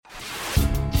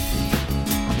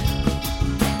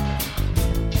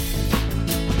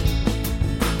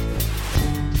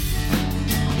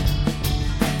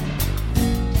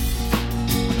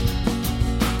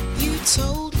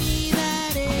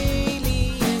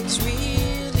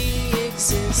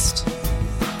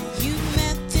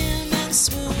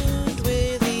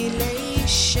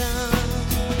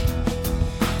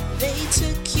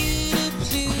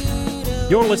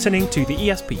You're listening to the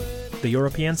ESP, the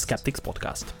European Skeptics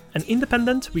Podcast, an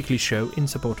independent weekly show in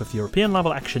support of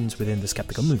European-level actions within the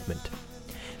skeptical movement.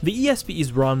 The ESP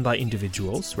is run by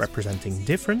individuals representing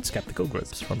different skeptical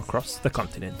groups from across the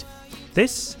continent.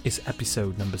 This is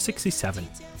episode number 67.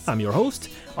 I'm your host,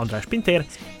 András Pintér,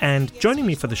 and joining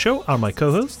me for the show are my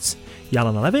co-hosts,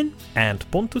 Jelena Levin and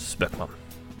Pontus Böckman.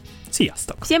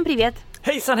 Sziasztok! Всем привет!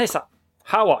 Hejsan hejsan!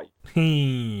 How are you?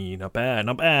 Hey, not bad.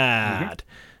 Mm-hmm.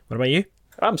 What about you?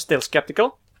 I'm still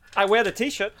skeptical. I wear the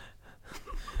t-shirt.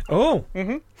 Oh!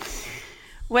 Mm-hmm.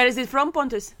 Where is it from,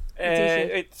 Pontus?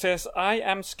 It says, I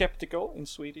am skeptical in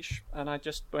Swedish, and I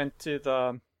just went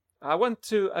to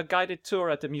a guided tour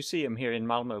at the museum here in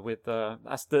Malmö with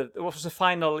it was the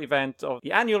final event of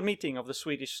the annual meeting of the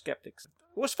Swedish skeptics.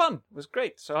 It was fun. It was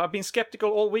great. So I've been skeptical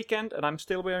all weekend, and I'm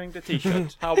still wearing the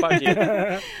t-shirt. How about you?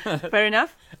 Fair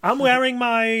enough. I'm wearing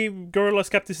my Gorilla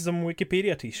Skepticism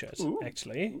Wikipedia t-shirt,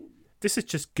 actually. This is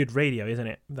just good radio, isn't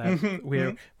it? That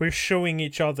we're showing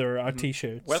each other our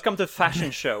t-shirts. Welcome to the fashion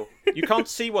show. You can't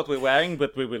see what we're wearing,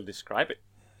 but we will describe it.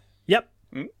 Yep.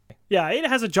 Yeah, it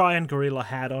has a giant gorilla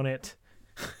hat on it.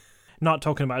 Not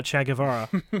talking about Che Guevara.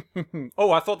 Oh,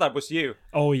 I thought that was you.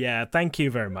 Oh, yeah. Thank you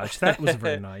very much. That was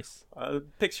very nice. The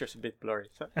picture's a bit blurry.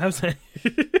 So.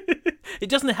 It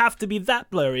doesn't have to be that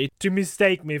blurry to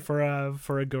mistake me for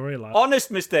a gorilla.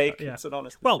 Honest mistake. Yeah. It's an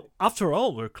honest mistake. Well, after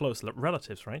all, we're close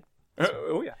relatives, right?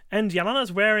 Oh, yeah. And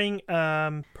Jelena's wearing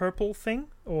purple thing?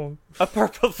 Or a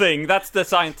purple thing. That's the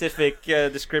scientific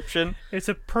description. It's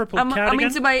a purple cardigan.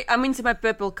 I'm into my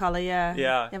purple color, yeah.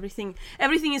 Yeah. Everything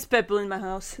is purple in my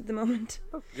house at the moment.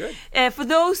 Oh, good. For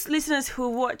those listeners who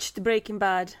watched Breaking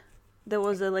Bad, there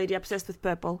was a lady obsessed with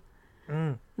purple.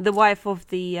 The wife of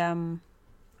the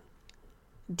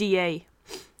DA.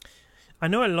 I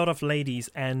know a lot of ladies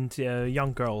and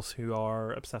young girls who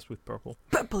are obsessed with purple.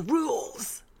 Purple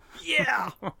rules! Yeah!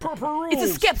 Purple rules! It's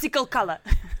a skeptical color.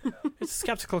 It's a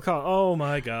skeptical color. Oh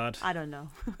my god. I don't know.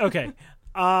 Okay.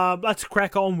 Let's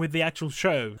crack on with the actual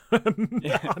show.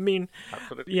 I mean,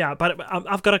 absolutely. Yeah, but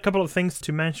I've got a couple of things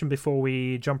to mention before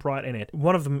we jump right in it.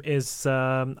 One of them is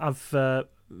I've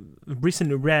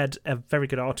recently read a very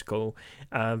good article,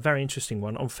 a very interesting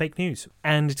one on fake news.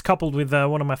 And it's coupled with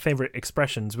one of my favorite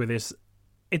expressions with this,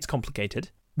 it's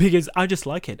complicated. Because I just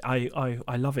like it.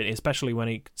 I love it, especially when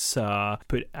it's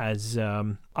put as,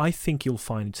 I think you'll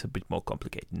find it's a bit more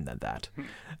complicated than that.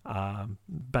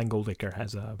 Ben Goldacre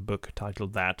has a book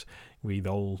titled that, with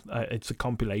all, it's a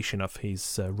compilation of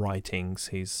his writings,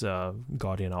 his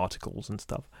Guardian articles and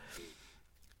stuff.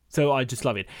 So I just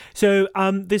love it. So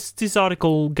this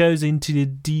article goes into the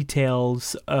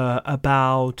details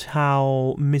about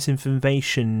how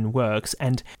misinformation works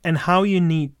and how you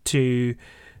need to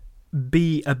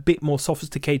be a bit more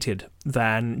sophisticated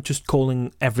than just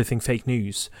calling everything fake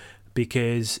news,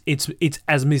 because it's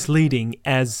as misleading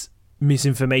as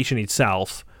misinformation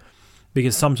itself,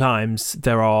 because sometimes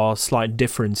there are slight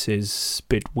differences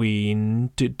between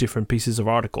different pieces of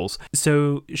articles.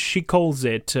 So she calls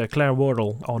it, Claire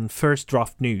Wardle on First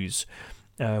Draft News,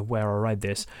 where I read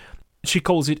this, she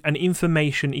calls it an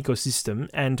information ecosystem,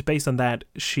 and based on that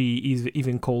she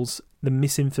even calls the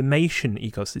misinformation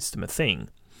ecosystem a thing.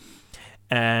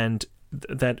 And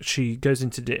that she goes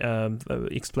into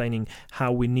explaining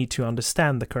how we need to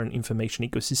understand the current information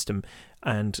ecosystem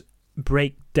and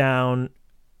break down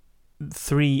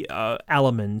three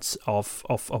elements of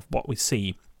what we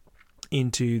see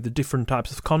into the different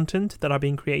types of content that are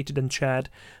being created and shared,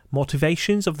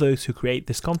 motivations of those who create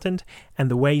this content,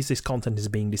 and the ways this content is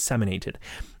being disseminated.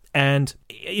 And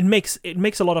it makes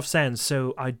a lot of sense,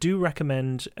 so I do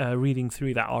recommend reading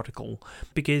through that article,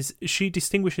 because she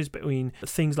distinguishes between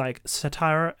things like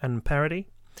satire and parody,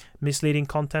 misleading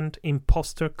content,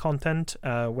 imposter content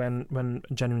when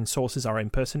genuine sources are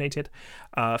impersonated,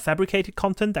 fabricated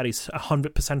content that is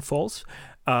 100% false,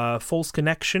 false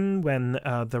connection when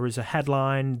there is a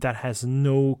headline that has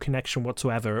no connection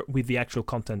whatsoever with the actual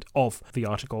content of the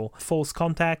article, false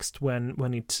context when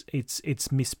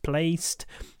it's misplaced,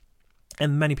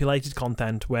 and manipulated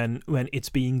content when it's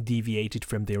being deviated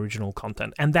from the original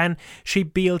content. And then she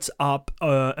builds up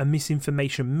a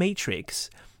misinformation matrix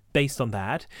based on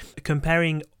that,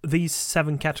 comparing these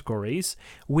 7 categories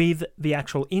with the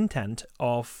actual intent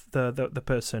of the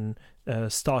person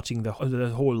starting the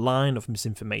whole line of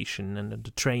misinformation and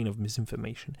the train of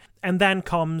misinformation. And then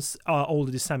comes all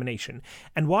the dissemination.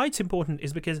 And why it's important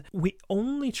is because we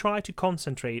only try to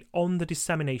concentrate on the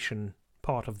dissemination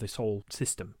part of this whole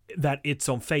system. That it's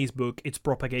on Facebook, it's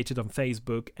propagated on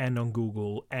Facebook and on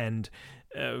Google and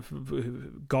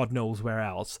God knows where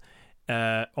else,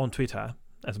 on Twitter,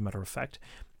 as a matter of fact.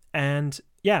 And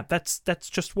yeah, that's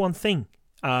just one thing.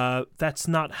 That's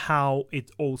not how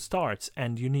it all starts,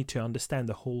 and you need to understand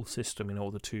the whole system in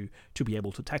order to be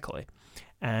able to tackle it.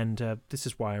 And this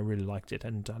is why I really liked it,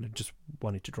 and I just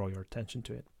wanted to draw your attention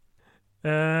to it.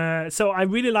 So I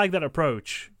really like that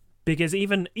approach, because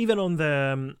even on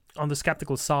the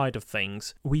skeptical side of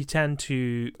things, we tend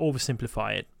to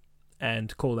oversimplify it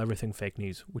and call everything fake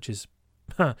news, which is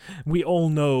we all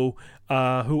know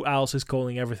who else is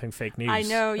calling everything fake news. I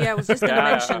know, yeah, I was just going to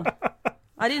mention.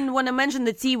 I didn't want to mention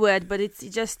the T word, but it's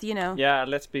just, Yeah,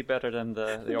 let's be better than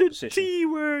the opposition. The T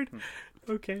word.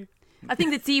 Okay. I think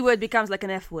the T word becomes like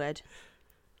an F word.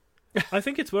 I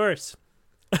think it's worse.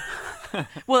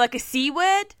 Well, like a C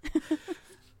word?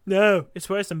 No, it's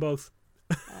worse than both.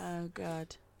 Oh,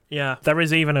 God. Yeah, there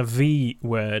is even a V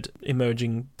word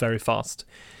emerging very fast,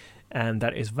 and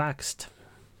that is vaxxed,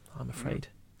 I'm afraid.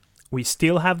 We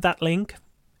still have that link.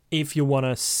 If you want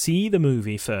to see the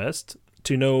movie first,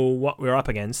 to know what we're up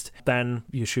against, then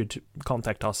you should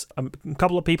contact us. A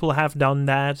couple of people have done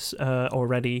that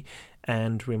already,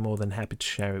 and we're more than happy to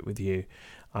share it with you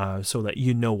so that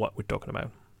you know what we're talking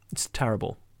about. It's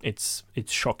terrible. It's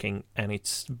shocking, and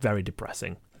it's very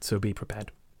depressing. So be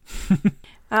prepared.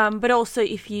 But also,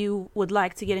 if you would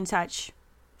like to get in touch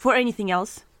for anything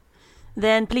else,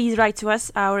 then please write to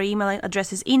us. Our email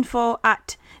address is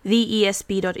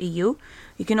info@theesp.eu.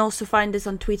 You can also find us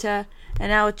on Twitter,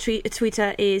 and our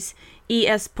Twitter is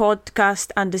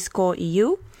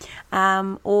espodcast_EU.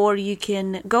 Or you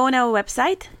can go on our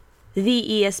website,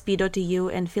 theesp.eu,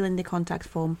 and fill in the contact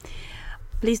form.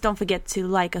 Please don't forget to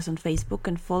like us on Facebook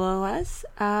and follow us.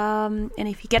 And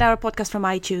if you get our podcast from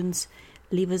iTunes,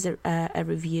 leave us a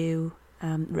review,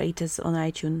 rate us on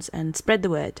iTunes, and spread the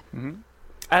word. Mm-hmm.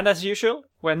 And as usual,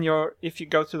 if you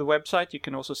go to the website, you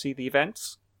can also see the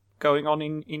events going on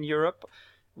in Europe.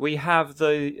 We have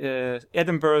the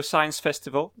Edinburgh Science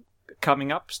Festival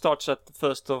coming up, starts at the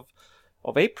 1st of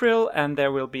April, and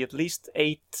there will be at least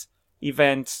 8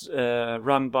 events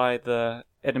run by the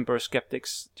Edinburgh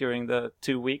Skeptics during the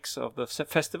 2 weeks of the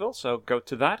festival. So go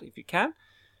to that if you can.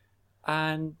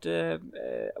 And you're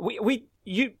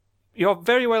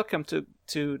very welcome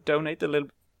to donate a little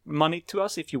money to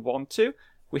us if you want to.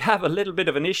 We have a little bit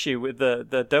of an issue with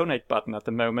the donate button at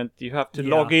the moment. You have to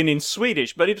log in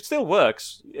Swedish, but it still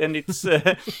works, and it's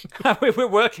we're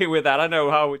working with that. I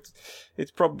know how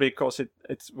it's probably because it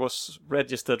was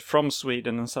registered from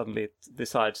Sweden, and suddenly it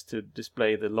decides to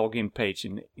display the login page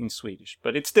in Swedish.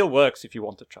 But it still works if you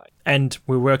want to try. And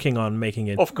we're working on making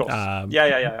it. Of course,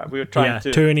 yeah. We're trying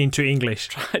to turn into English.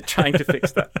 Trying to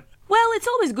fix that. Well, it's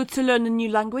always good to learn a new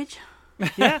language.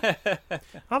 Yeah,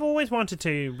 I've always wanted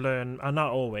to learn.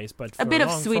 Not always, but for a bit of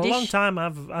Swedish. For a long time,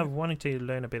 I've wanted to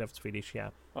learn a bit of Swedish.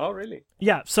 Yeah. Oh, really?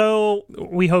 Yeah. So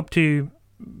we hope to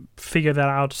figure that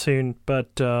out soon.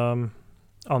 But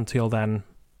until then,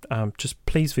 just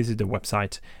please visit the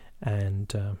website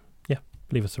and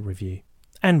leave us a review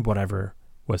and whatever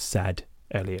was said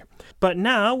earlier. But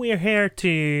now we are here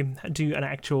to do an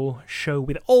actual show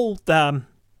with all the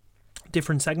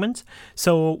different segments.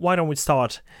 So why don't we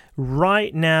start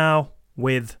right now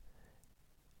with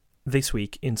This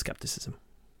Week in Skepticism.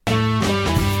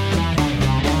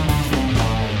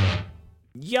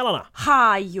 Jelena.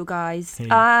 Hi, you guys. Hey.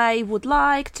 I would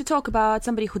like to talk about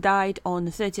somebody who died on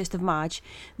the 30th of March,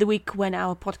 the week when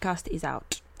our podcast is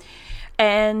out.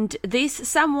 And this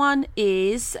someone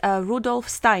is Rudolf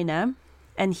Steiner,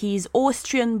 and he's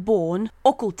Austrian-born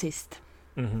occultist.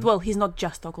 Mm-hmm. Well, he's not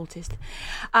just occultist.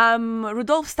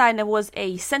 Rudolf Steiner was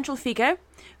a central figure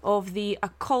of the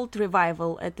occult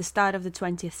revival at the start of the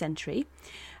 20th century,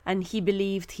 and he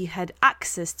believed he had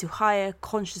access to higher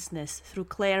consciousness through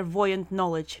clairvoyant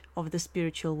knowledge of the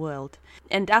spiritual world.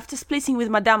 And after splitting with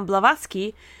Madame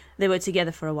Blavatsky, they were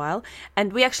together for a while,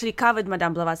 and we actually covered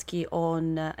Madame Blavatsky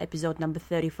on episode number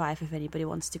 35, if anybody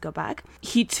wants to go back.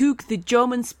 He took the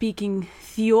German-speaking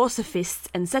Theosophists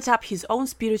and set up his own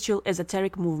spiritual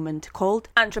esoteric movement called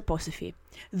Anthroposophy,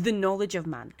 the knowledge of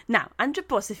man. Now,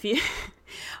 Anthroposophy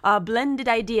blended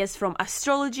ideas from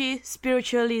astrology,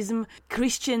 spiritualism,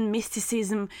 Christian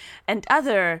mysticism, and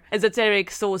other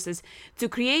esoteric sources to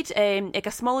create a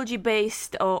cosmology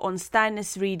based on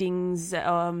Steiner's readings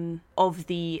of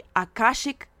the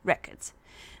Akashic records,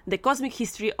 the cosmic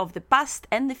history of the past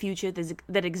and the future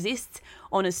that exists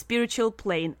on a spiritual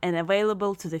plane and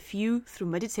available to the few through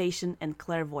meditation and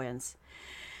clairvoyance.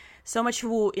 So much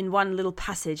woo in one little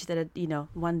passage that,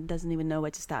 one doesn't even know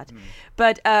where to start.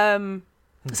 But,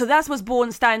 so that was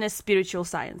born Steiner's spiritual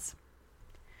science.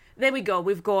 There we go.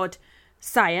 We've got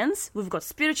science, we've got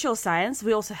spiritual science,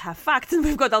 we also have facts, and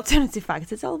we've got alternative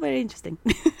facts. It's all very interesting.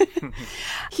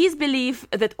 His belief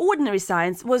that ordinary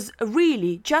science was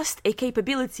really just a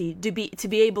capability to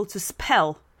be able to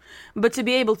spell, but to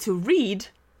be able to read,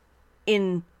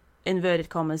 in inverted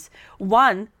commas,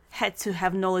 one had to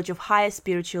have knowledge of higher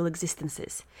spiritual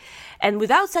existences. And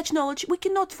without such knowledge, we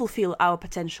cannot fulfill our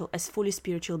potential as fully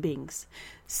spiritual beings.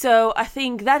 So I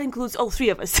think that includes all three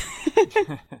of us.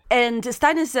 And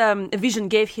Steiner's vision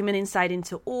gave him an insight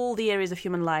into all the areas of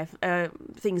human life,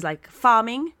 things like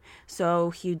farming. So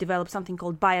he developed something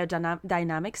called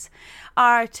biodynamics,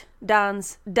 art,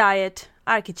 dance, diet,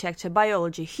 architecture,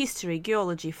 biology, history,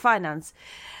 geology, finance.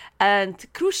 And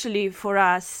crucially for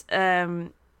us,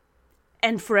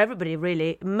 and for everybody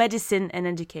really, medicine and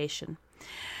education.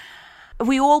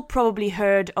 We all probably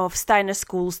heard of Steiner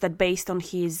schools that based on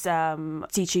his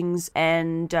teachings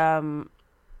and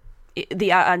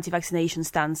the anti-vaccination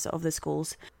stance of the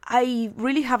schools. I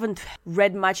really haven't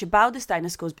read much about the Steiner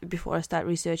schools before I start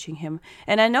researching him.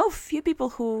 And I know a few people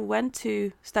who went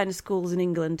to Steiner schools in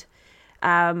England,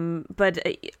 but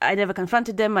I never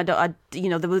confronted them.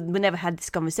 We never had this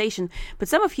conversation. But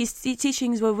some of his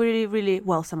teachings were really, really a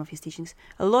lot of his teachings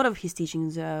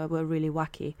were really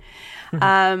wacky.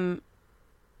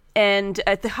 And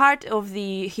at the heart of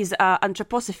his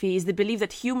anthroposophy is the belief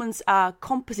that humans are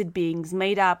composite beings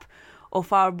made up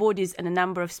of our bodies and a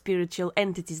number of spiritual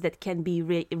entities that can be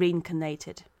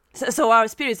reincarnated. So our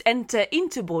spirits enter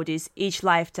into bodies each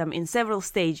lifetime in several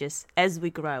stages as we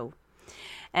grow.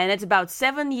 And at about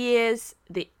 7 years,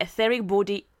 the etheric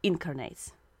body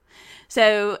incarnates.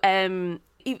 So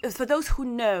for those who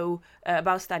know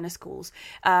about Steiner schools,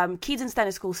 kids in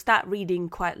Steiner schools start reading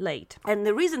quite late. And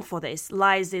the reason for this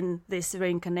lies in this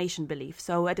reincarnation belief.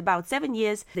 So at about 7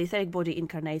 years, the etheric body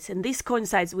incarnates. And this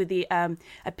coincides with the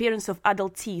appearance of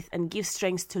adult teeth and gives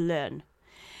strength to learn.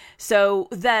 So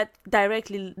that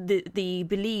directly, the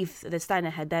belief that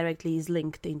Steiner had directly is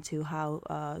linked into how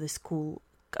the school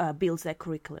builds their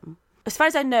curriculum. As far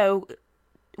as I know,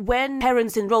 when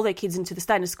parents enroll their kids into the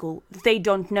Steiner school, they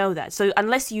don't know that. So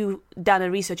unless you've done a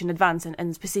research in advance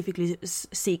and specifically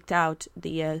seeked out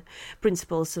the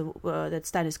principles that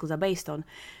Steiner schools are based on,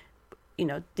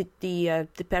 the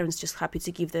parents just happy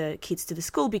to give the kids to the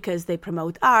school because they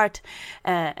promote art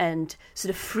and sort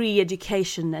of free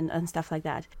education and stuff like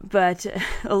that. But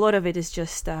a lot of it is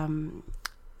just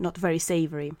not very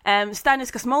savory.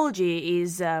 Steiner's cosmology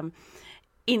is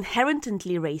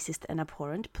inherently racist and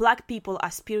abhorrent. Black people are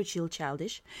spiritual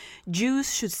childish.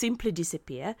 Jews should simply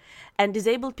disappear. And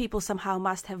disabled people somehow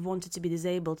must have wanted to be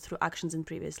disabled through actions in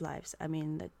previous lives. I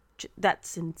mean, that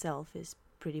in itself is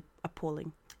pretty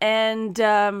appalling. And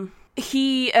there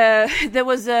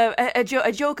was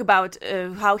a joke about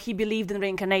how he believed in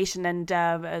reincarnation and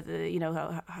how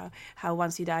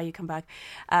once you die you come back,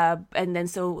 and then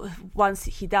so once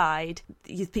he died,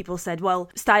 people said, well,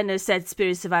 Steiner said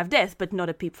spirits survive death, but not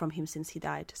a peep from him since he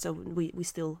died. So we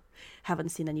still haven't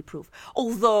seen any proof.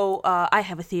 Although I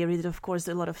have a theory that of course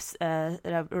a lot of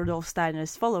Rudolf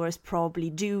Steiner's followers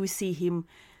probably do see him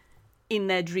in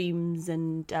their dreams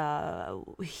and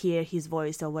hear his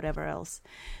voice or whatever else.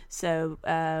 So,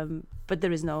 but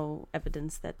there is no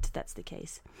evidence that that's the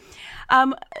case.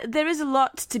 There is a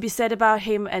lot to be said about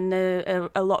him and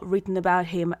a lot written about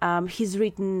him. He's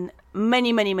written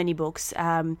many books.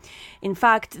 In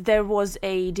fact, there was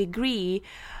a degree,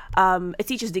 a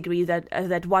teacher's degree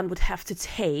that one would have to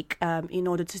take in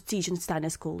order to teach in Steiner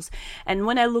schools. And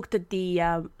when I looked at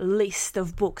the list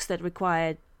of books that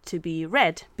required to be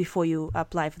read before you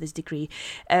apply for this degree,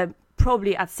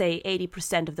 probably I'd say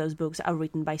 80% of those books are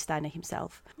written by Steiner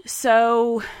himself.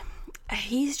 So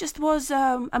he just was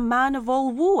a man of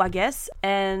all woo, I guess.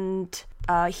 And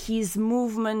his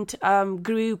movement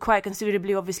grew quite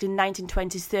considerably, obviously, in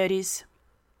 1920s,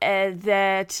 30s,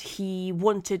 that he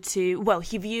wanted to, well,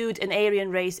 he viewed an Aryan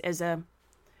race as a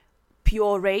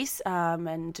pure race,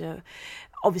 and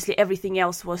obviously everything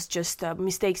else was just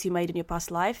mistakes you made in your past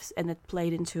lives, and it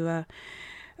played into a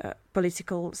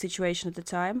political situation at the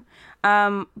time.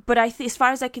 But as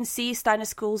far as I can see, Steiner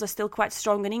schools are still quite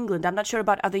strong in England. I'm not sure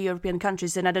about other European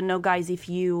countries, and I don't know, guys, if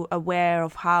you are aware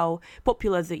of how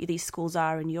popular these schools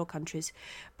are in your countries.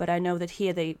 But I know that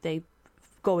here they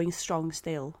going strong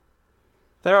still.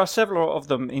 There are several of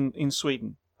them in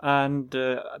Sweden, and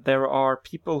there are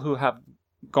people who have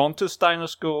gone to Steiner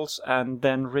schools and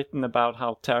then written about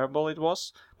how terrible it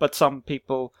was, but some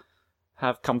people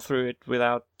have come through it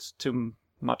without too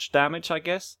much damage, I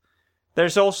guess.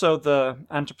 There's also the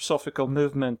anthroposophical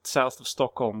movement south of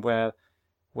Stockholm, where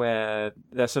where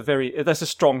there's a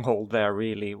stronghold there,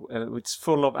 really. It's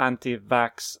full of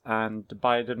anti-vax and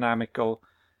biodynamical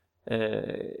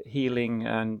healing,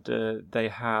 and they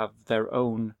have their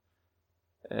own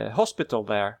hospital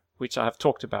there, which I have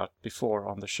talked about before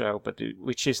on the show, but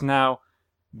which is now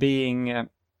being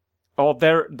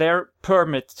their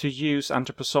permit to use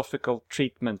anthroposophical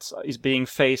treatments is being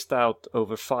phased out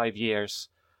over 5 years,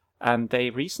 and they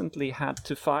recently had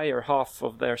to fire half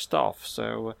of their staff,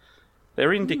 so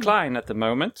they're in decline at the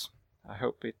moment. I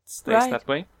hope it stays that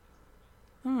way.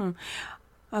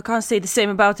 I can't say the same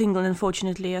about England,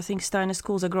 unfortunately. I think Steiner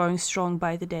schools are growing strong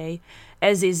by the day,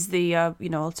 as is the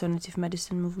alternative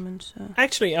medicine movement. So.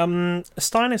 Actually,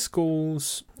 Steiner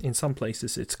schools, in some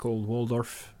places it's called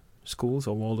Waldorf schools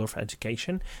or Waldorf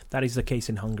education. That is the case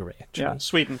in Hungary, actually. Yeah,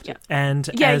 Sweden. Yeah. And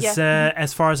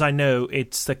as far as I know,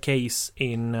 it's the case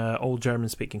in all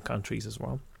German-speaking countries as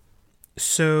well.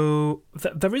 So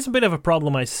there is a bit of a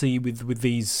problem I see with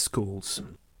these schools.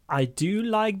 I do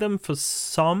like them for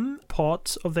some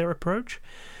parts of their approach,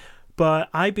 but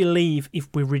I believe if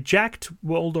we reject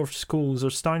Waldorf schools or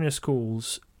Steiner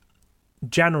schools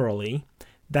generally,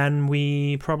 then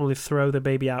we probably throw the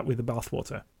baby out with the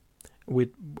bathwater.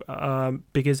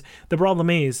 Because the problem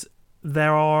is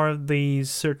there are these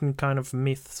certain kind of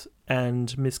myths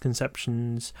and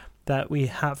misconceptions that we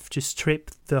have to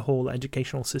strip the whole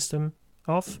educational system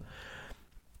of.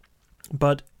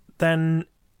 But then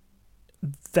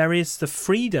there is the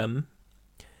freedom,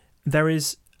 there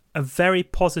is a very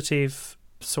positive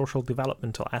social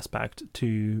developmental aspect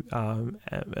to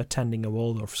attending a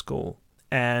Waldorf school.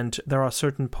 And there are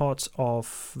certain parts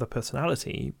of the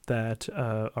personality that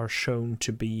are shown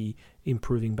to be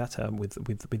improving better with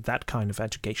that kind of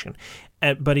education.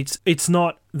 But it's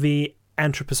not the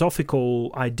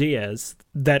anthroposophical ideas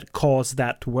that cause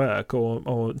that to work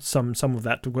or some of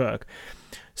that to work.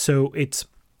 So it's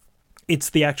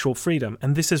the actual freedom,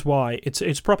 and this is why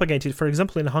it's propagated. For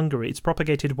example, in Hungary, it's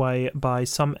propagated by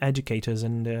some educators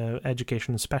and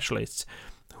education specialists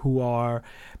who are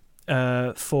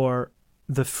for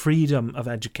the freedom of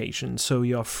education. So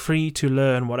you're free to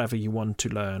learn whatever you want to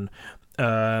learn,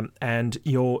 and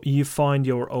you find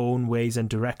your own ways and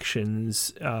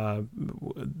directions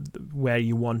where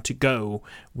you want to go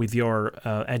with your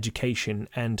education,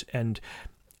 and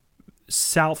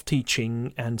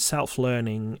self-teaching and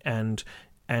self-learning and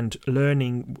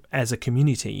learning as a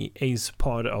community is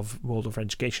part of Waldorf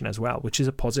education as well, which is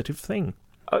a positive thing.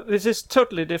 This is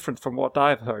totally different from what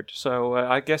I've heard, so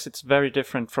I guess it's very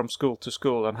different from school to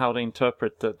school and how they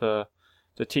interpret the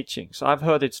teachings. I've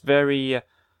heard it's very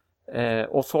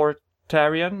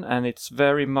authoritarian, and it's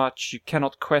very much you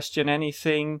cannot question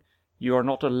anything. You are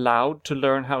not allowed to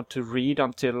learn how to read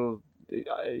until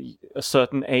a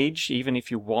certain age, even if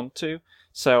you want to.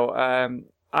 So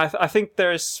I think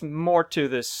there is more to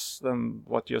this than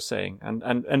what you're saying,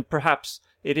 and perhaps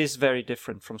it is very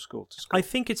different from school to school. I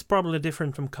think it's probably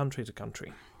different from country to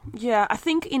country. Yeah, I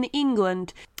think in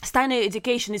England, Steiner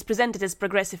education is presented as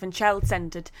progressive and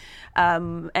child-centered,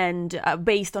 and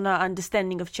based on our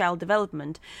understanding of child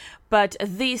development. But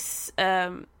this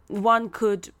one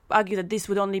could argue that this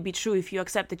would only be true if you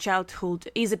accept that childhood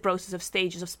is a process of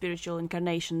stages of spiritual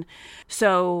incarnation.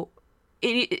 So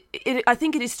I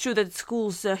think it is true that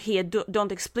schools here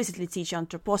don't explicitly teach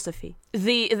anthroposophy.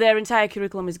 Their entire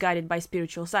curriculum is guided by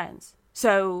spiritual science.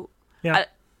 So yeah.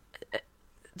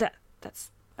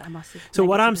 That's a massive... So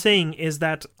what I'm saying is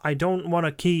that I don't want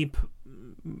to keep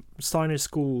Steiner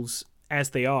schools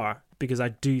as they are, because I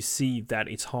do see that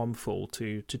it's harmful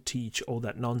to teach all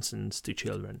that nonsense to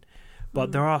children.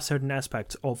 But there are certain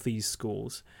aspects of these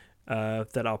schools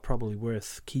that are probably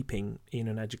worth keeping in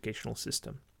an educational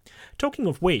system. Talking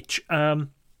of which,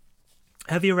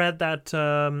 have you read that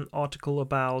article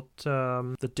about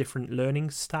the different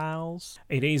learning styles?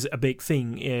 It is a big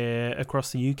thing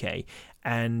across the UK,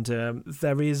 and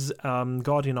there is a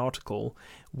Guardian article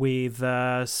with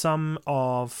some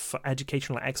of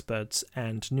educational experts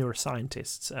and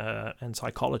neuroscientists and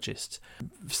psychologists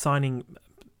signing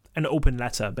an open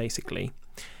letter, basically,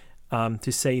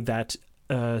 to say that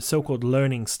so-called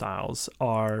learning styles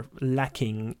are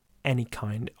lacking any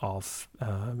kind of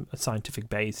scientific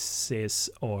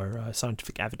basis or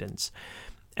scientific evidence.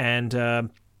 And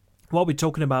what we're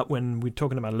talking about when we're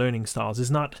talking about learning styles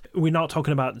is we're not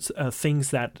talking about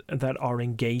things that are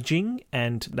engaging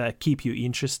and that keep you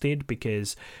interested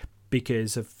because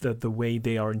of the way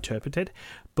they are interpreted,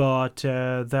 but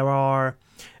there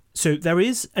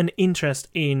is an interest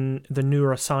in the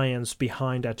neuroscience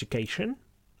behind education,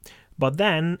 but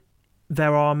then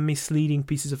there are misleading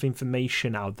pieces of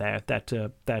information out there that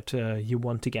you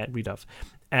want to get rid of.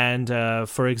 And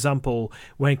for example,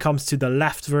 when it comes to the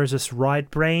left versus right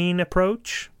brain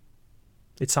approach,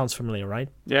 it sounds familiar, right?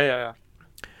 Yeah.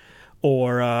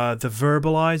 Or the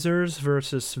verbalizers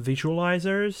versus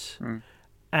visualizers,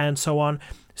 and so on.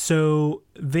 So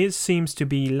this seems to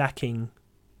be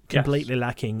completely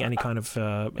lacking any kind of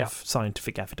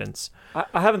scientific evidence.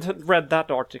 I haven't read that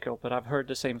article, but I've heard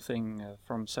the same thing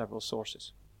from several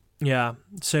sources. Yeah.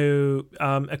 So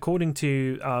according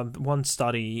to one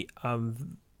study,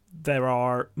 there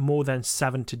are more than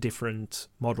 70 different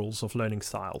models of learning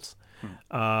styles,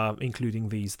 including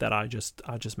these that I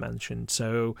just mentioned.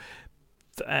 So,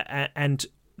 and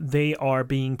they are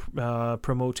being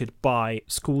promoted by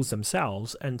schools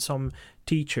themselves, and some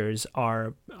teachers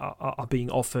are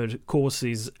being offered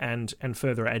courses and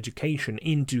further education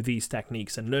into these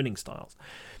techniques and learning styles.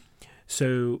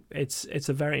 So it's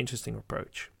a very interesting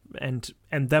approach. And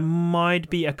there might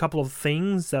be a couple of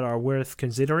things that are worth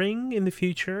considering in the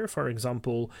future. For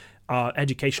example,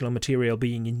 educational material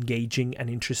being engaging and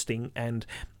interesting and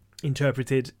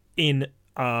interpreted in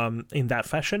that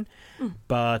fashion.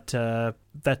 But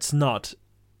that's not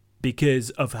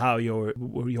because of how your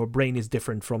brain is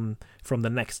different from the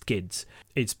next kids.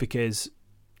 It's because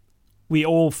we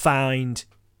all find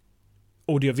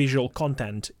audiovisual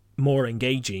content more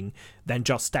engaging than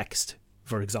just text,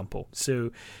 for example.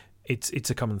 So it's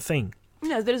a common thing.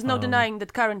 No, there is no denying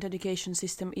that current education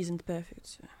system isn't perfect.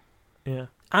 So. Yeah,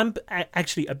 I'm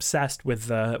actually obsessed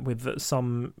with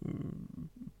some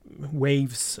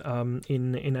waves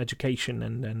in education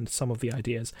and some of the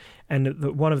ideas.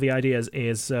 And one of the ideas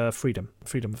is freedom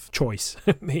of choice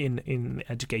in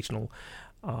educational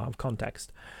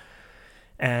context.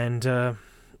 And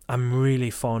I'm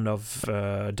really fond of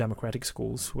democratic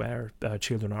schools where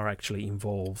children are actually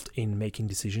involved in making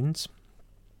decisions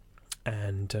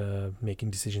and making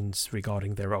decisions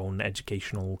regarding their own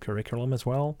educational curriculum as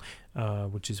well,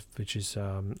 which is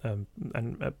a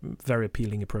very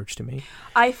appealing approach to me.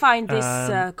 I find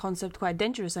this concept quite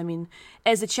dangerous. I mean,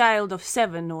 as a child of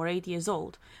 7 or 8 years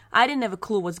old, I didn't have a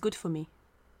clue what's good for me.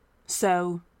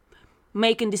 So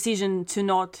making decision to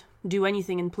not do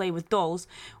anything and play with dolls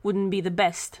wouldn't be the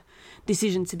best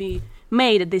decision to be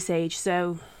made at this age.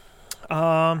 So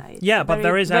but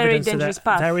there is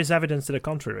evidence to the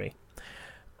contrary.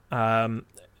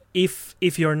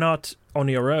 If you're not on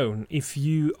your own, if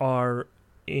you are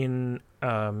in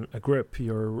a group,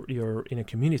 you're in a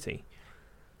community,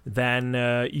 then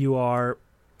you are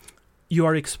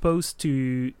exposed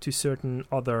to certain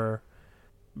other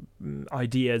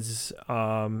ideas,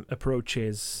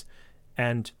 approaches,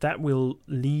 and that will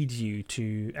lead you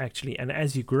to actually, and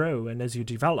as you grow and as you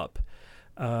develop,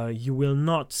 you will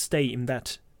not stay in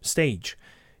that stage.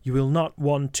 You will not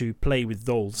want to play with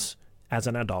dolls as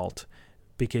an adult,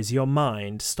 because your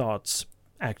mind starts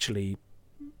actually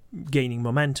gaining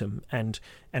momentum and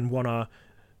wanna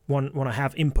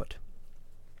have input.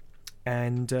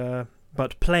 And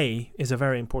but play is a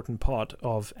very important part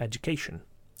of education.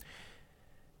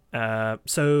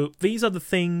 So these are the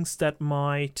things that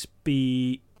might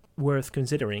be worth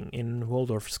considering in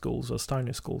Waldorf schools or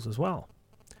Steiner schools as well.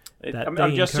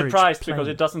 I'm just surprised because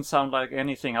it doesn't sound like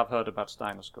anything I've heard about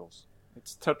Steiner schools.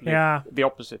 It's totally the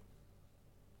opposite.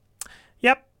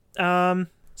 Yep.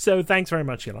 So thanks very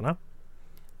much, Ilona.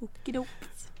 Okey-doke.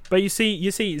 But you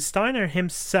see, Steiner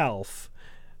himself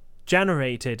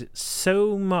generated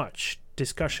so much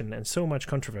discussion and so much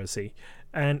controversy,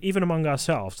 and even among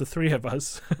ourselves, the three of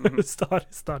us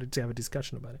started to have a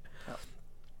discussion about it. Oh.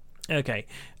 Okay,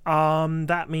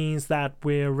 that means that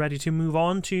we're ready to move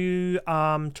on to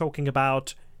talking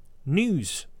about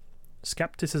news,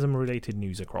 skepticism-related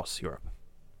news across Europe.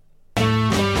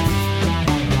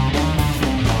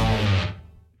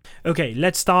 Okay,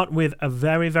 let's start with a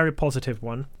very, very positive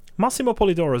one. Massimo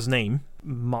Polidoro's name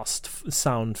must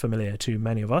sound familiar to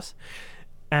many of us,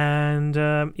 and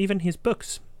even his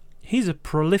books. He's a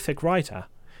prolific writer.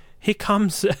 He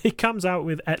comes out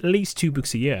with at least 2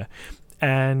 books a year,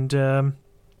 and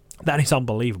that is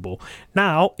unbelievable.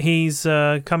 Now he's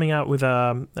coming out with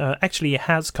actually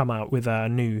has come out with a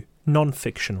new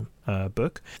non-fiction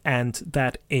book, and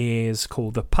that is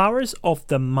called The Powers of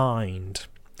the Mind.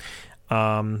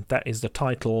 That is the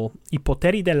title, I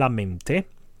poteri della mente,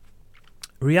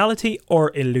 Reality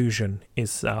or Illusion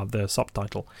is the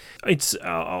subtitle. It's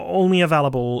only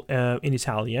available in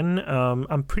Italian.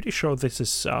 I'm pretty sure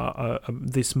this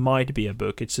might be a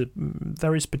book.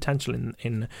 There is potential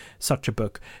in such a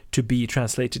book to be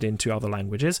translated into other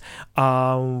languages.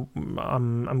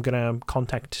 I'm gonna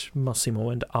contact Massimo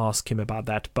and ask him about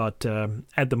that. But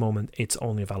at the moment, it's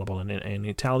only available in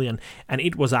Italian, and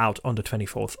it was out on the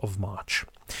 24th of March.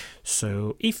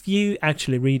 So if you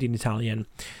actually read in Italian,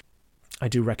 I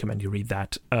do recommend you read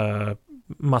that.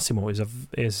 Massimo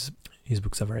his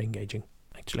books are very engaging,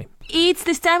 actually. It's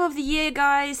this time of the year,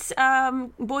 guys,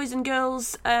 boys and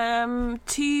girls,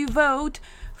 to vote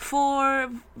for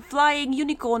Flying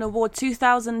Unicorn Award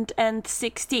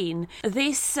 2016.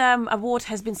 This award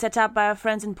has been set up by our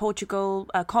friends in Portugal,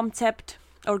 Concept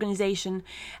organization.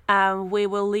 We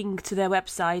will link to their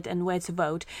website and where to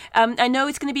vote. I know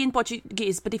it's going to be in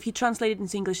Portuguese, but if you translate it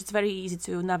into English, it's very easy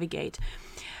to navigate.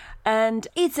 And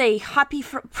it's a happy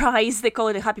prize. They call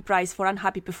it a happy prize for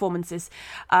unhappy performances.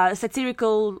 A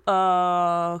satirical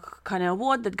kind of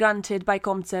award that granted by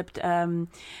Concept, and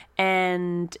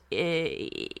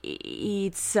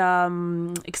it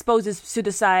exposes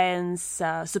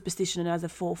pseudoscience, superstition, and other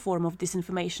form of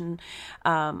disinformation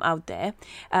out there.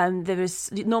 There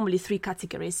is normally 3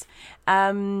 categories.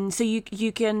 So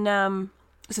you can.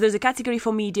 So there's a category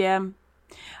for media.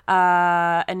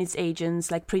 And its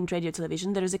agents, like print, radio,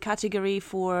 television. There is a category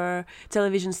for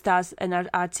television stars and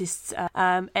artists,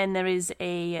 and there is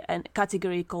a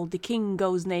category called The King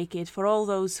Goes Naked for all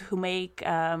those who make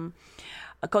a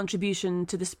contribution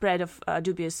to the spread of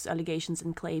dubious allegations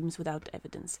and claims without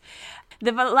evidence.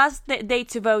 The last date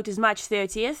to vote is March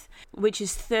 30th, which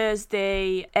is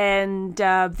Thursday, and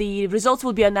the results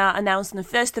will be announced on the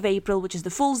 1st of April, which is the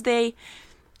Fool's Day,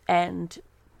 and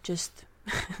just...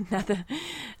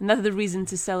 another reason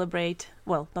to celebrate,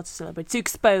 well, not to celebrate, to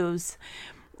expose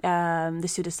the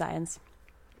pseudoscience.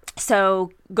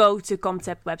 So go to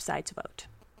Concept website to vote.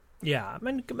 Yeah, I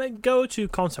mean, go to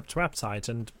Concept's website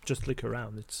and just look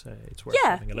around. It's worth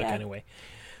having a look anyway.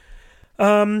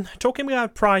 Talking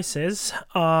about prizes,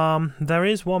 there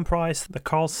is one prize, the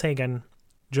Carl Sagan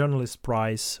Journalist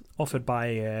Prize, offered by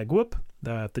GWUP,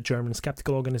 the German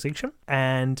skeptical organization,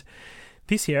 and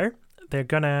this year they're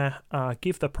gonna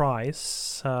give the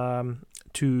prize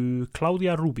to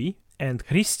Claudia Rubi and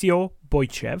Hristio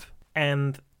Bojchev,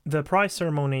 and the prize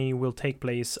ceremony will take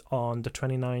place on the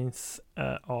 29th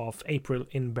of April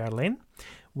in Berlin,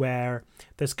 where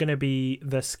there's gonna be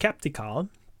the Skeptical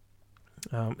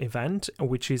event,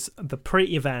 which is the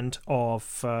pre-event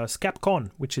of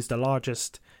SkepCon, which is the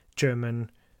largest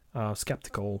German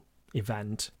skeptical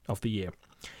event of the year.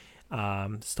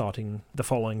 Starting the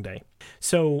following day.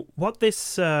 So what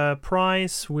this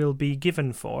prize will be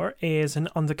given for is an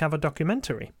undercover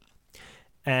documentary.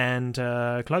 And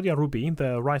Claudia Rubi,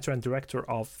 the writer and director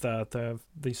of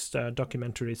this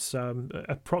documentary, is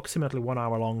approximately 1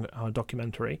 hour long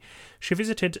documentary. She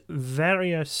visited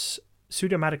various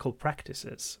pseudomedical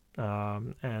practices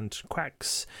and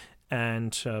quacks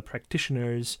and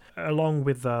practitioners, along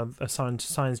with a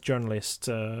science journalist,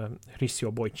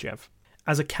 Hristio Bojchev,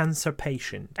 as a cancer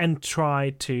patient, and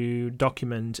tried to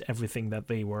document everything that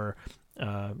they were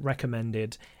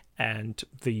recommended and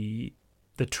the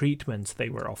treatments they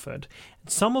were offered.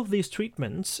 Some of these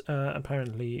treatments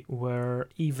apparently were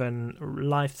even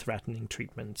life-threatening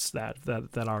treatments that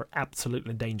are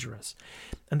absolutely dangerous.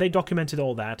 And they documented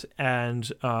all that,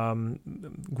 and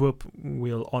GWUP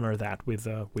will honor that with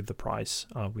the prize,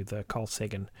 with the Carl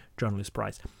Sagan Journalist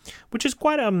Prize, which is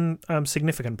quite a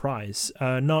significant prize,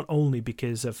 not only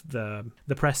because of the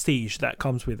prestige that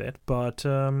comes with it, but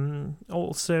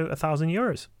also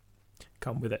 €1,000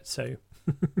 come with it. So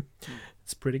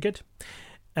it's pretty good.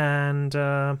 And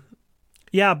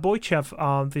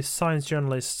Bojchev, this science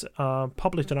journalist,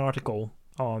 published an article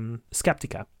on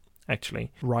Skeptica,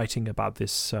 actually, writing about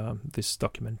this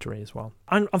documentary as well.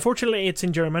 Unfortunately, it's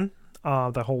in German,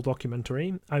 the whole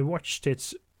documentary. I watched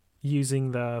it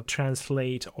using the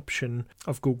translate option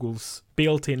of Google's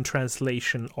built-in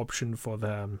translation option for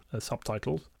the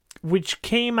subtitles, which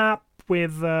came up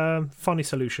with funny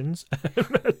solutions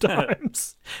at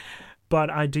times. But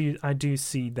I do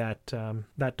see that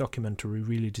that documentary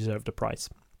really deserved a prize.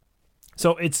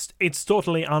 So it's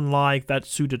totally unlike that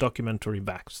pseudo documentary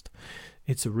Vaxxed.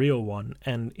 It's a real one,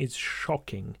 and it's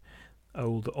shocking.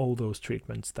 All those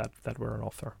treatments that were on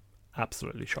offer,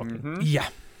 absolutely shocking. Mm-hmm. Yeah.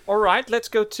 All right, let's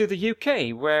go to the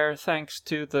UK, where thanks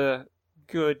to the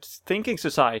Good Thinking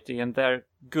Society and their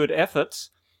good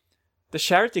efforts, the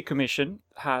Charity Commission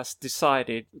has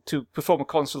decided to perform a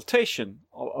consultation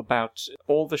about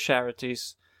all the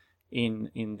charities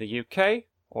in the UK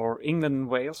or England and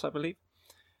Wales, I believe,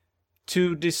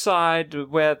 to decide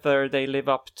whether they live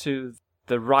up to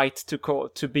the right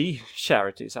to be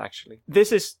charities, actually.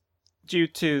 This is due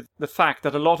to the fact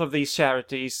that a lot of these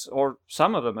charities, or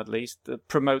some of them at least,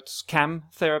 promotes cam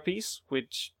therapies,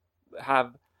 which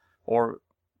have, or,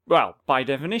 well, by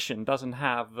definition, doesn't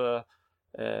have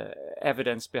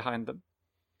evidence behind them.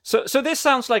 So this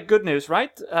sounds like good news,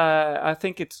 right? I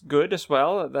think it's good as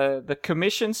well. The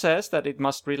Commission says that it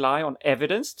must rely on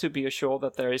evidence to be assured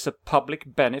that there is a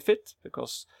public benefit,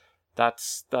 because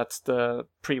that's the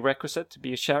prerequisite to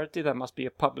be a charity. There must be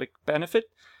a public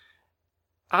benefit.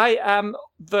 I am,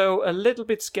 though, a little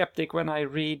bit skeptic when I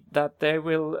read that they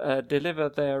will deliver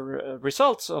their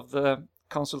results of the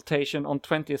consultation on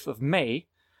 20th of May.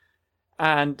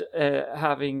 And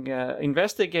having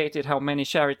investigated how many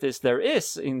charities there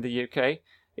is in the UK,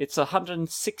 it's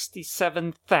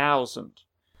 167,000.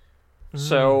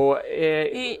 So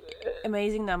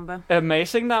amazing number.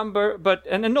 Amazing number, but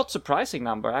and a not surprising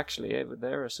number actually.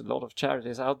 There is a lot of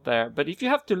charities out there, but if you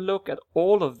have to look at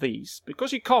all of these,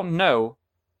 because you can't know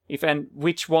if and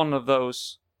which one of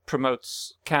those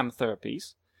promotes cam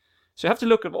therapies, so you have to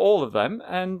look at all of them.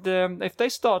 And if they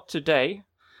start today,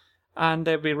 and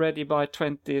they'll be ready by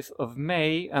 20th of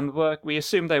May and work. We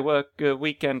assume they work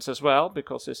weekends as well,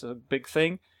 because it's a big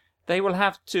thing. They will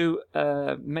have to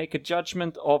make a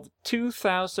judgment of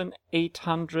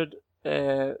 2,800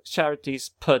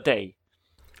 charities per day.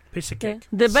 Piece of cake.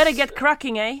 They better get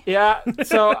cracking, eh? Yeah,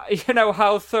 so,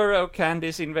 how thorough can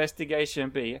this investigation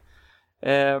be?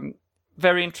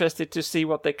 Very interested to see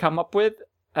what they come up with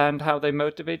and how they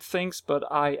motivate things, but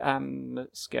I am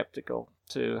skeptical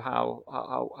to how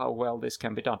well this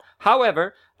can be done.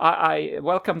 However, I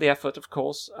welcome the effort, of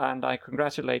course, and I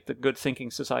congratulate the Good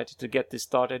Thinking Society to get this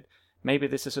started. Maybe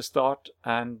this is a start,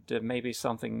 and maybe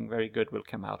something very good will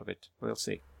come out of it. We'll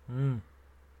see.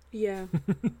 Yeah.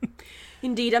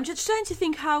 Indeed. I'm just trying to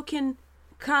think, how can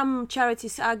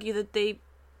charities argue that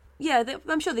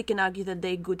I'm sure they can argue that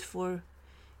they're good for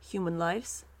human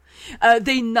lives.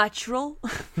 They natural.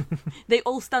 They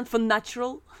all stand for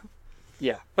natural.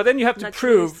 Yeah, but then you have to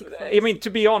prove, to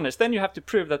be honest, then you have to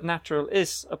prove that natural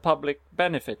is a public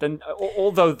benefit. And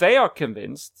although they are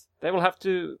convinced,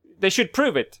 they should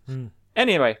prove it.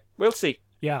 Anyway, we'll see.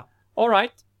 Yeah. All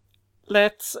right.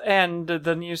 Let's end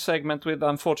the news segment with,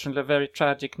 unfortunately, very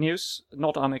tragic news.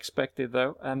 Not unexpected,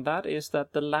 though. And that is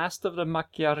that the last of the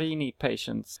Macchiarini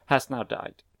patients has now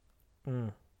died.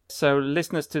 So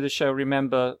listeners to the show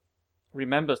remembers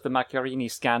the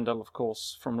Macchiarini scandal, of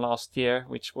course, from last year,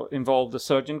 which involved a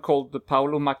surgeon called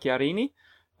Paolo Macchiarini,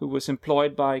 who was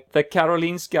employed by the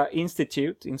Karolinska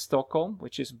Institute in Stockholm,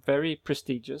 which is very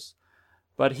prestigious.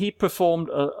 But he performed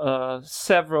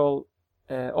several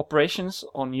operations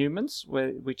on humans,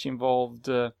 which involved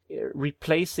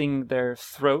replacing their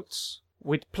throats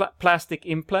with plastic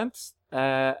implants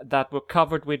that were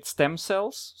covered with stem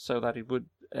cells, so that it would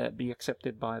be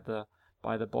accepted by the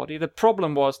body. The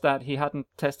problem was that he hadn't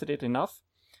tested it enough,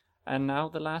 and now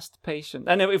the last patient,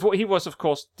 and he was of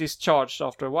course discharged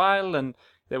after a while, and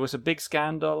there was a big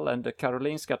scandal, and the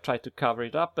Karolinska tried to cover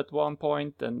it up at one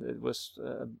point, and it was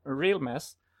a real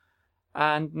mess.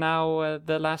 And now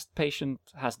the last patient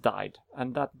has died,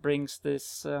 and that brings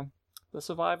this the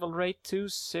survival rate to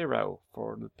 0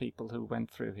 for the people who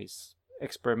went through his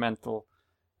experimental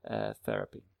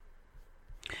therapy.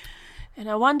 And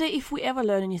I wonder if we ever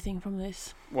learn anything from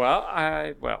this. Well,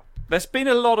 there's been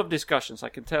a lot of discussions, I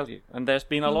can tell you, and there's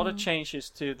been a lot of changes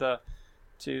to the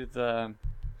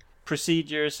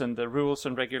procedures and the rules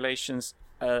and regulations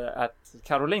at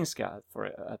Karolinska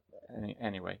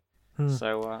anyway.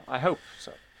 So I hope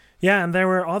so. Yeah, and there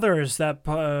were others that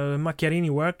Macchiarini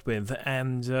worked with,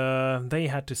 and they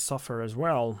had to suffer as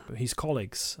well, his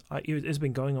colleagues. It's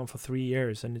been going on for 3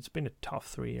 years, and it's been a tough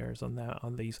 3 years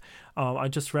on these. I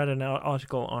just read an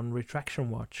article on Retraction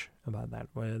Watch about that,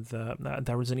 where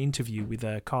there was an interview with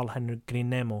Carl-Henrik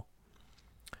Grinemo,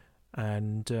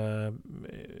 and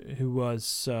who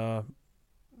was a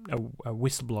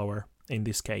whistleblower in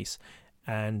this case.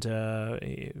 And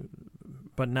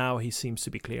but now he seems to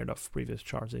be cleared of previous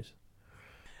charges.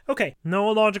 Okay,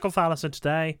 no logical fallacy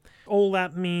today. All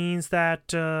that means that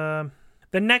the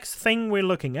next thing we're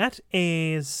looking at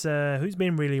is who's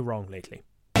been really wrong lately.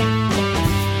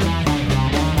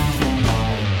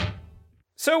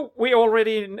 So we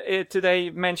already today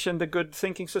mentioned the Good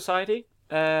Thinking Society.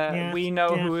 We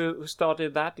know who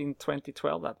started that in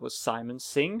 2012. That was Simon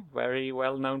Singh, very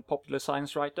well-known popular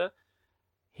science writer.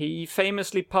 He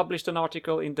famously published an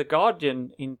article in The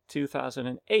Guardian in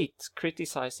 2008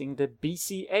 criticizing the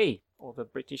BCA, or the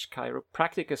British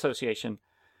Chiropractic Association,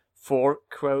 for,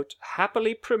 quote,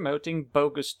 happily promoting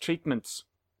bogus treatments.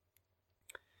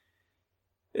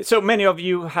 So many of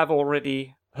you have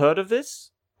already heard of this,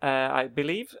 I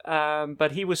believe,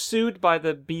 but he was sued by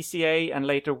the BCA and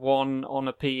later won on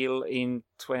appeal in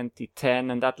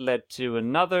 2010, and that led to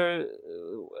another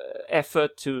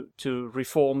effort to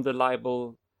reform the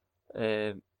libel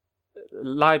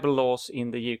laws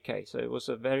in the UK. So it was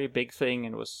a very big thing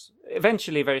and was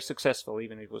eventually very successful,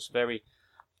 even if it was a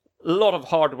lot of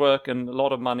hard work and a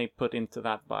lot of money put into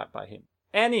that by him.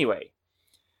 Anyway,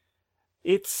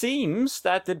 it seems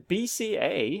that the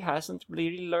BCA hasn't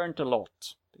really learned a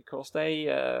lot, because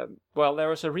there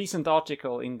was a recent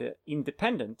article in the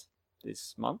Independent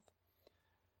this month,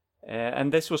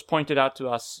 and this was pointed out to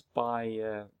us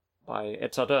by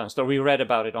Ed Ernst, or we read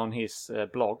about it on his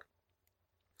blog.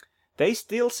 They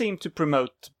still seem to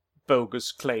promote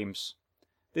bogus claims.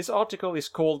 This article is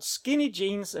called "Skinny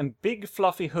Jeans and Big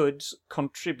Fluffy Hoods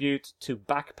Contribute to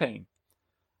Back Pain,"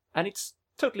 and it's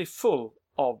totally full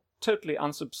of totally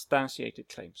unsubstantiated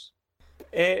claims.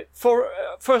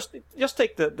 First, just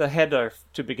take the header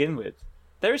to begin with.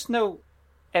 There is no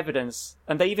evidence,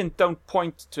 and they even don't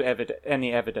point to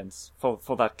any evidence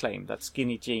for that claim, that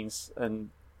skinny jeans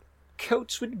and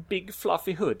coats with big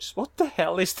fluffy hoods. What the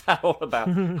hell is that all about?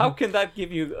 How can that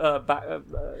give you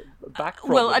back problems?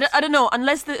 Well, I don't know,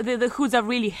 unless the hoods are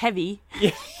really heavy.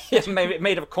 Yes, maybe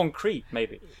made of concrete,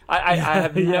 maybe. I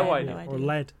have no idea. Or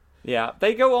lead. Yeah,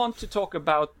 they go on to talk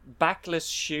about backless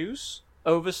shoes,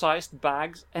 oversized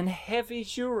bags, and heavy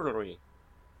jewelry.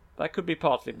 That could be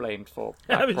partly blamed for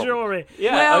Heavy jewelry.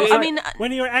 Yeah, Well, I mean,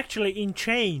 When you're actually in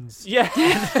chains. yeah,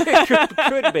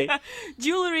 could be.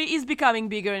 jewelry is becoming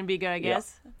bigger and bigger, I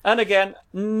guess. Yeah. And again,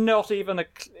 not even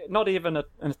an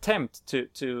attempt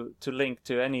to link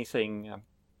to anything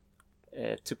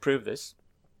to prove this.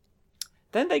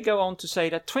 Then they go on to say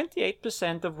that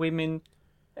 28% of women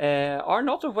are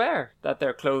not aware that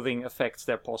their clothing affects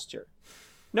their posture.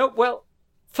 No, well,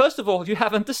 first of all, you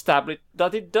haven't established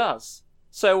that it does.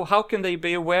 So how can they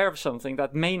be aware of something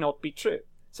that may not be true?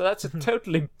 So that's a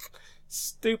totally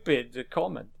stupid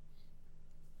comment.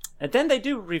 And then they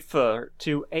do refer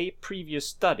to a previous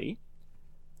study,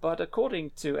 but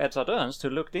according to Ed Ernst, who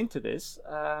looked into this,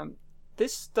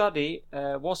 this study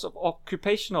was of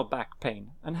occupational back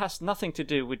pain and has nothing to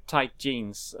do with tight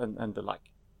jeans and the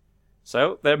like.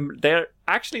 So they're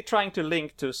actually trying to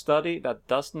link to a study that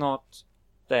does not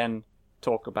then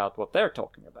talk about what they're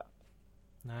talking about.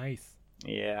 Nice.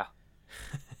 Yeah.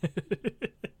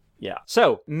 Yeah.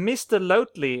 So, Mr.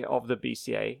 Loatley of the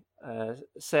BCA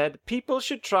said people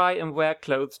should try and wear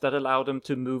clothes that allow them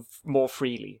to move more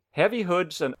freely. Heavy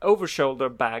hoods and over-shoulder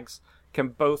bags can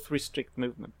both restrict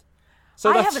movement.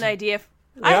 So I have an idea.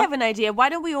 Yeah? I have an idea. Why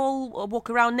don't we all walk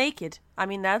around naked? I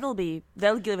mean, that'll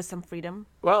give us some freedom.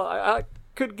 Well, I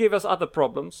could give us other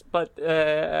problems, but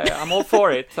I'm all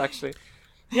for it, actually.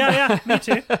 Yeah, me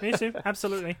too,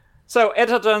 absolutely. So, Ed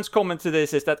Ernst's comment to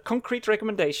this is that concrete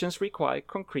recommendations require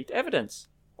concrete evidence,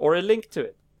 or a link to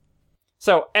it.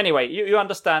 So, anyway, you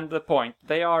understand the point.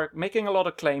 They are making a lot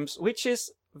of claims, which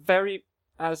is very,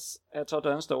 as Ed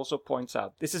Ernst also points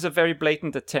out, this is a very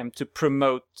blatant attempt to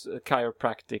promote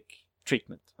chiropractic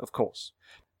treatment, of course.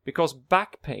 Because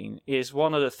back pain is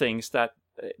one of the things that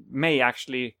may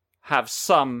actually have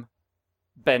some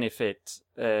benefit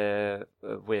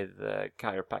with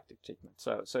chiropractic treatment.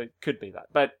 So it could be that.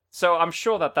 But so I'm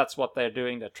sure that that's what they're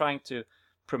doing. They're trying to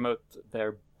promote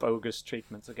their bogus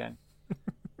treatments again.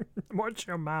 Watch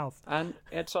your mouth. And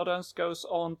Ed Ernst goes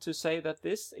on to say that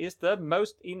this is the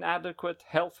most inadequate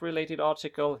health-related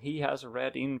article he has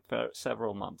read in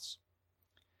several months.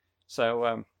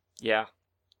 So, yeah,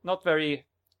 not very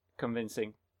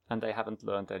convincing, and they haven't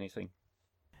learned anything.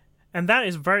 And that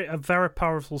is a very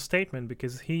powerful statement,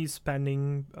 because he's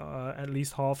spending at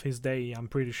least half his day, I'm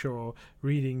pretty sure,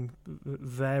 reading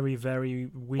very,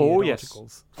 very weird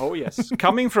articles. Oh, yes.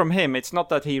 Coming from him, it's not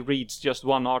that he reads just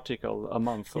one article a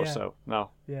month or so. No.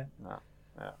 Yeah. No.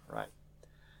 Yeah,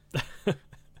 right.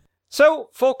 So,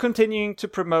 for continuing to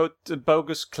promote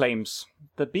bogus claims,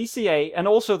 the BCA and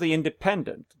also the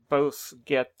Independent both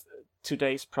get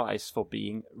today's prize for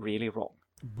being really wrong.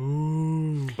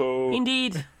 Boo. Boo.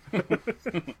 Indeed.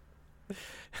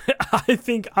 I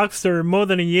think after more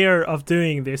than a year of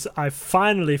doing this, I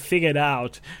finally figured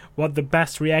out what the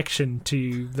best reaction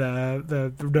to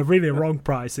the really wrong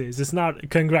prize is. It's not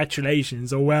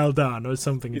congratulations or well done or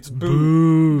something. It's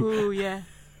boo. Boo, yeah.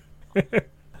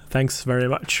 Thanks very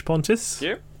much, Pontus.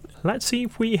 Yeah. Let's see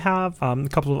if we have a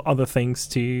couple of other things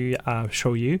to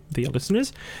show you, the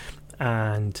listeners.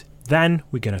 And then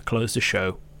we're going to close the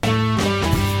show.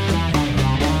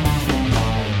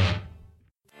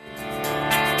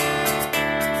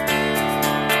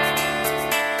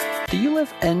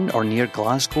 in or near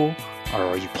Glasgow, or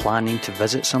are you planning to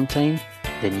visit sometime?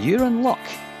 Then you're in luck,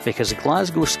 because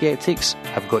Glasgow Skeptics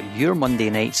have got your Monday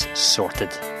nights sorted.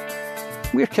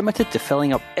 We're committed to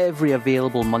filling up every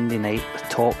available Monday night with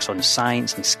talks on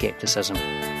science and skepticism.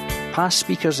 Past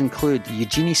speakers include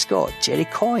Eugenie Scott, Jerry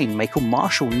Coyne, Michael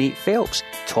Marshall, Nate Phelps,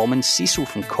 Tom and Cecil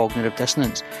from Cognitive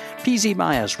Dissonance, PZ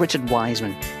Myers, Richard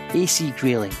Wiseman, AC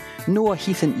Grayling, Noah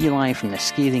Heath and Eli from The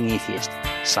Scathing Atheist,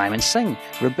 Simon Singh,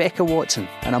 Rebecca Watson,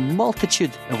 and a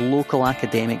multitude of local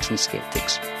academics and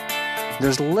skeptics.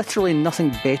 There's literally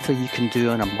nothing better you can do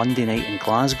on a Monday night in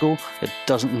Glasgow that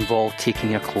doesn't involve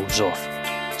taking your clothes off.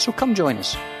 So come join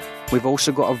us. We've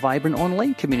also got a vibrant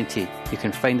online community. You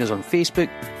can find us on Facebook,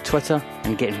 Twitter,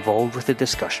 and get involved with the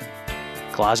discussion.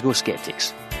 Glasgow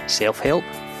Skeptics. Self-help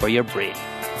for your brain.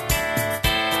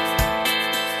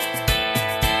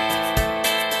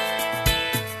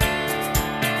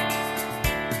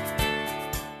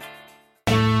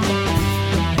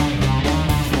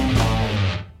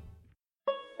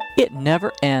 It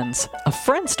never ends. A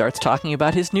friend starts talking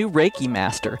about his new Reiki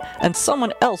master, and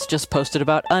someone else just posted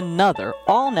about another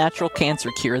all-natural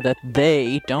cancer cure that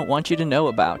they don't want you to know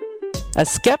about. As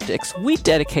skeptics, we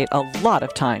dedicate a lot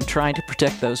of time trying to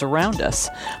protect those around us,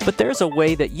 but there's a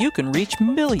way that you can reach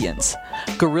millions.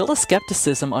 Guerrilla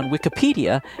Skepticism on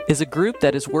Wikipedia is a group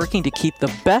that is working to keep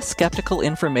the best skeptical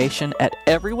information at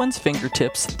everyone's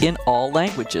fingertips in all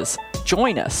languages.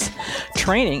 Join us.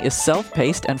 Training is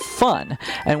self-paced and fun,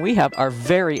 and we have our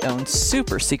very own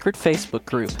super secret Facebook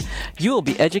group. You will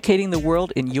be educating the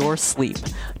world in your sleep.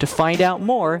 To find out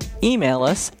more, email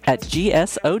us at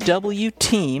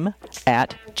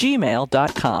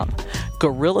gsowteam@gmail.com.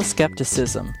 Guerrilla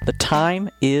Skepticism. The time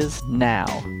is now.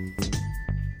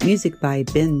 Music by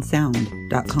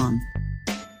bensound.com.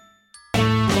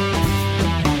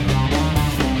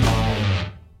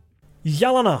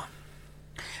 Yelena.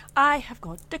 I have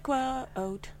got the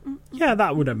quote. Yeah,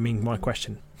 that would have been my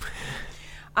question.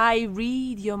 I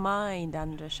read your mind,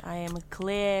 Anders. I am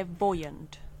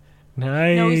clairvoyant.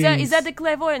 Nice. No, is that the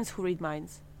clairvoyants who read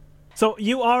minds? So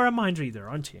you are a mind reader,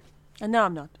 aren't you? No,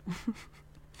 I'm not.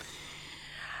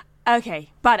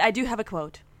 Okay, but I do have a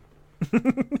quote.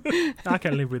 I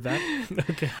can live with that.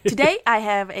 Okay. Today I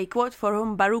have a quote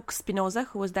from Baruch Spinoza,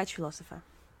 who was Dutch philosopher.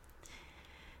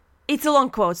 It's a long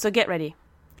quote, so get ready.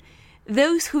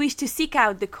 Those who wish to seek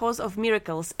out the cause of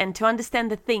miracles and to understand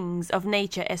the things of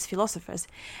nature as philosophers,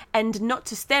 and not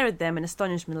to stare at them in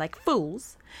astonishment like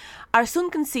fools, are soon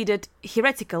considered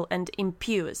heretical and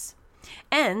impious,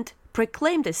 and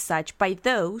proclaimed as such by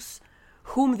those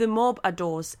whom the mob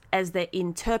adores as the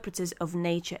interpreters of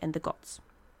nature and the gods.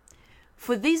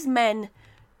 For these men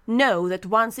know that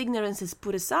once ignorance is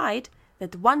put aside,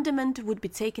 that wonderment would be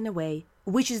taken away,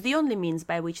 which is the only means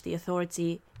by which the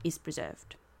authority is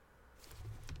preserved.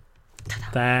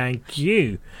 Thank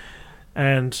you.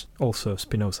 And also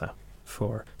Spinoza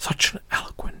for such an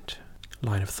eloquent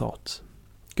line of thoughts.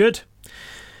 Good.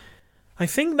 I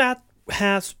think that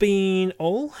has been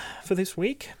all for this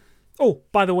week. Oh,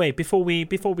 by the way, before we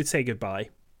say goodbye,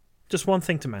 just one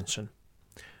thing to mention.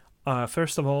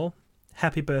 First of all,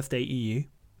 happy birthday, EU.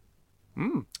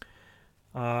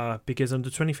 Because on the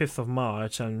 25th of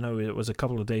March, I know it was a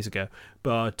couple of days ago,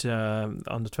 but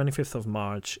on the 25th of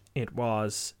March, it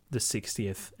was the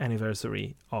 60th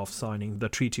anniversary of signing the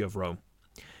Treaty of Rome,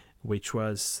 which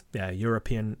was the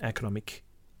European Economic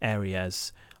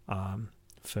Area's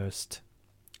first.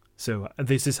 So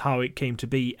this is how it came to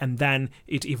be, and then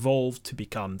it evolved to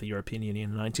become the European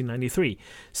Union in 1993.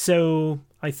 So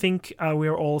I think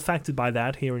we're all affected by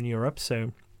that here in Europe,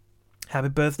 so happy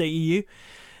birthday, EU.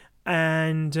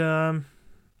 And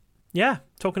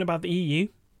talking about the EU,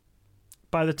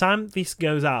 by the time this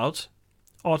goes out,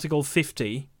 Article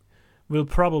 50 will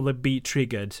probably be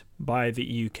triggered by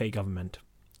the UK government.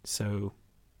 So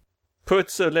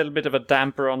puts a little bit of a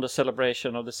damper on the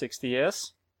celebration of the 60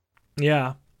 years.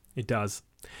 Yeah, it does.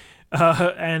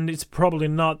 And it's probably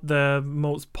not the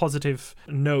most positive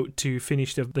note to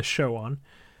finish the show on.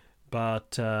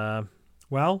 But,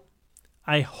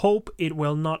 I hope it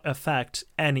will not affect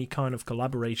any kind of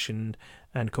collaboration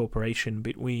and cooperation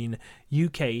between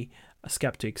UK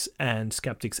skeptics and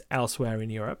skeptics elsewhere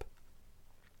in Europe.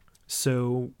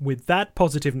 So, with that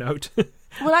positive note...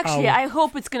 Well, actually, I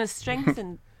hope it's going to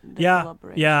strengthen the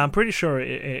collaboration. Yeah, I'm pretty sure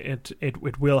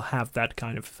it will have that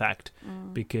kind of effect.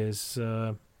 Because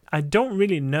I don't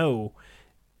really know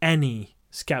any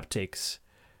skeptics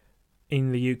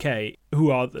in the UK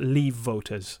who are Leave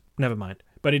voters. Never mind.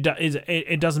 But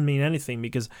it doesn't mean anything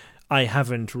because I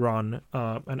haven't run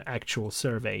an actual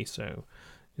survey, so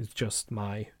it's just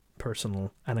my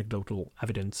personal anecdotal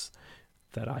evidence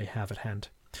that I have at hand.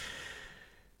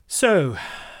 So,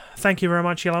 thank you very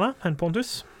much, Jelena and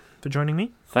Pontus, for joining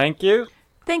me. Thank you.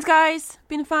 Thanks, guys.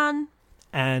 Been fun.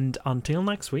 And until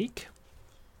next week,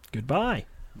 goodbye.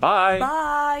 Bye.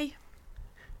 Bye.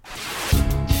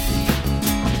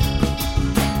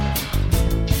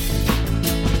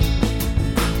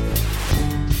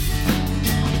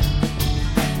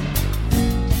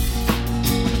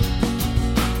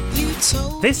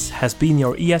 This has been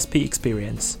your ESP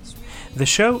experience. The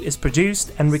show is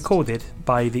produced and recorded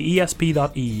by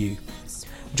TheESP.eu.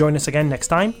 Join us again next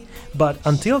time, but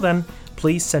until then,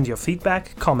 please send your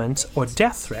feedback, comments, or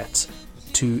death threats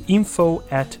to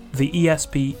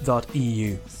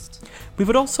info@theesp.eu. We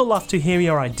would also love to hear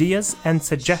your ideas and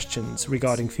suggestions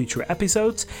regarding future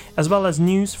episodes, as well as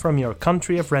news from your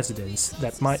country of residence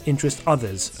that might interest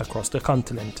others across the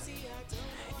continent.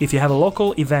 If you have a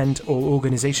local event or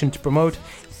organization to promote,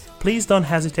 please don't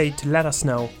hesitate to let us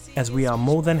know, as we are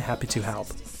more than happy to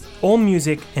help. All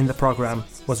music in the program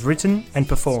was written and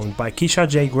performed by Keisha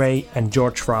J. Gray and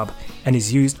George Schwab and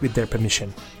is used with their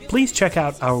permission. Please check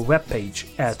out our webpage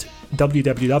at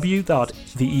www.theesp.eu,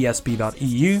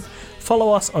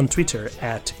 follow us on Twitter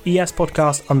at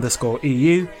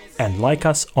espodcast_EU, and like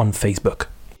us on Facebook.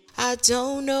 I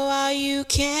don't know how you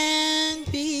can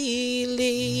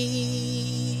believe.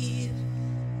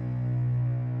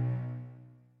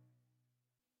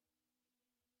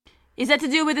 Is that to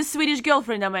do with the Swedish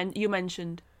girlfriend you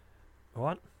mentioned?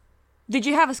 What? Did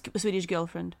you have a Swedish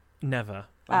girlfriend? Never.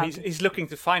 Well, he's looking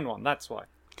to find one, that's why.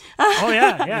 Oh,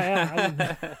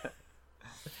 yeah.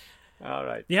 All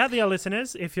right. Yeah, dear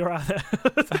listeners, if you're out there.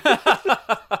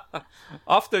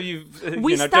 After you've...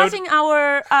 We're starting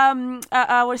our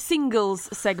singles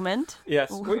segment. Yes,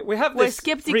 we have this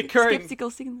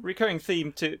recurring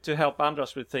theme to help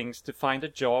Andras with things, to find a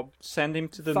job, send him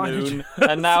to the moon,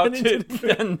 and now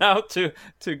to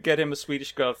get him a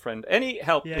Swedish girlfriend. Any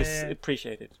help is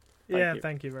appreciated.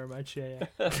 Thank you very much. Yeah.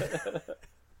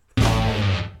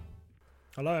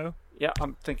 Hello? Yeah,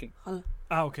 I'm thinking. Hello.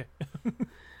 Okay.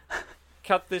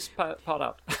 Cut this part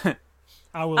out.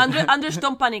 I will. Anders,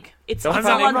 don't panic. It's don't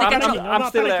someone panic. to catch up.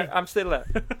 I'm still there.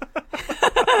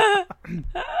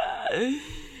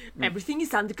 Everything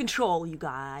is under control, you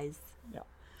guys. Yeah.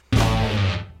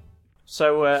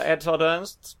 So Ed Todd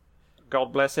Ernst,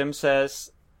 God bless him,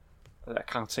 says... I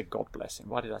can't say God bless him.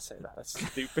 Why did I say that? That's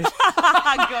stupid.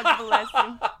 God bless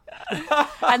him.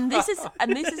 And this is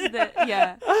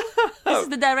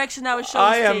the direction our show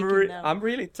is taking now. I'm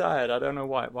really tired. I don't know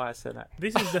why I said that.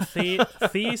 This is the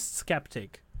TheESP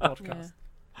Skeptic podcast.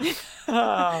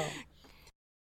 Yeah.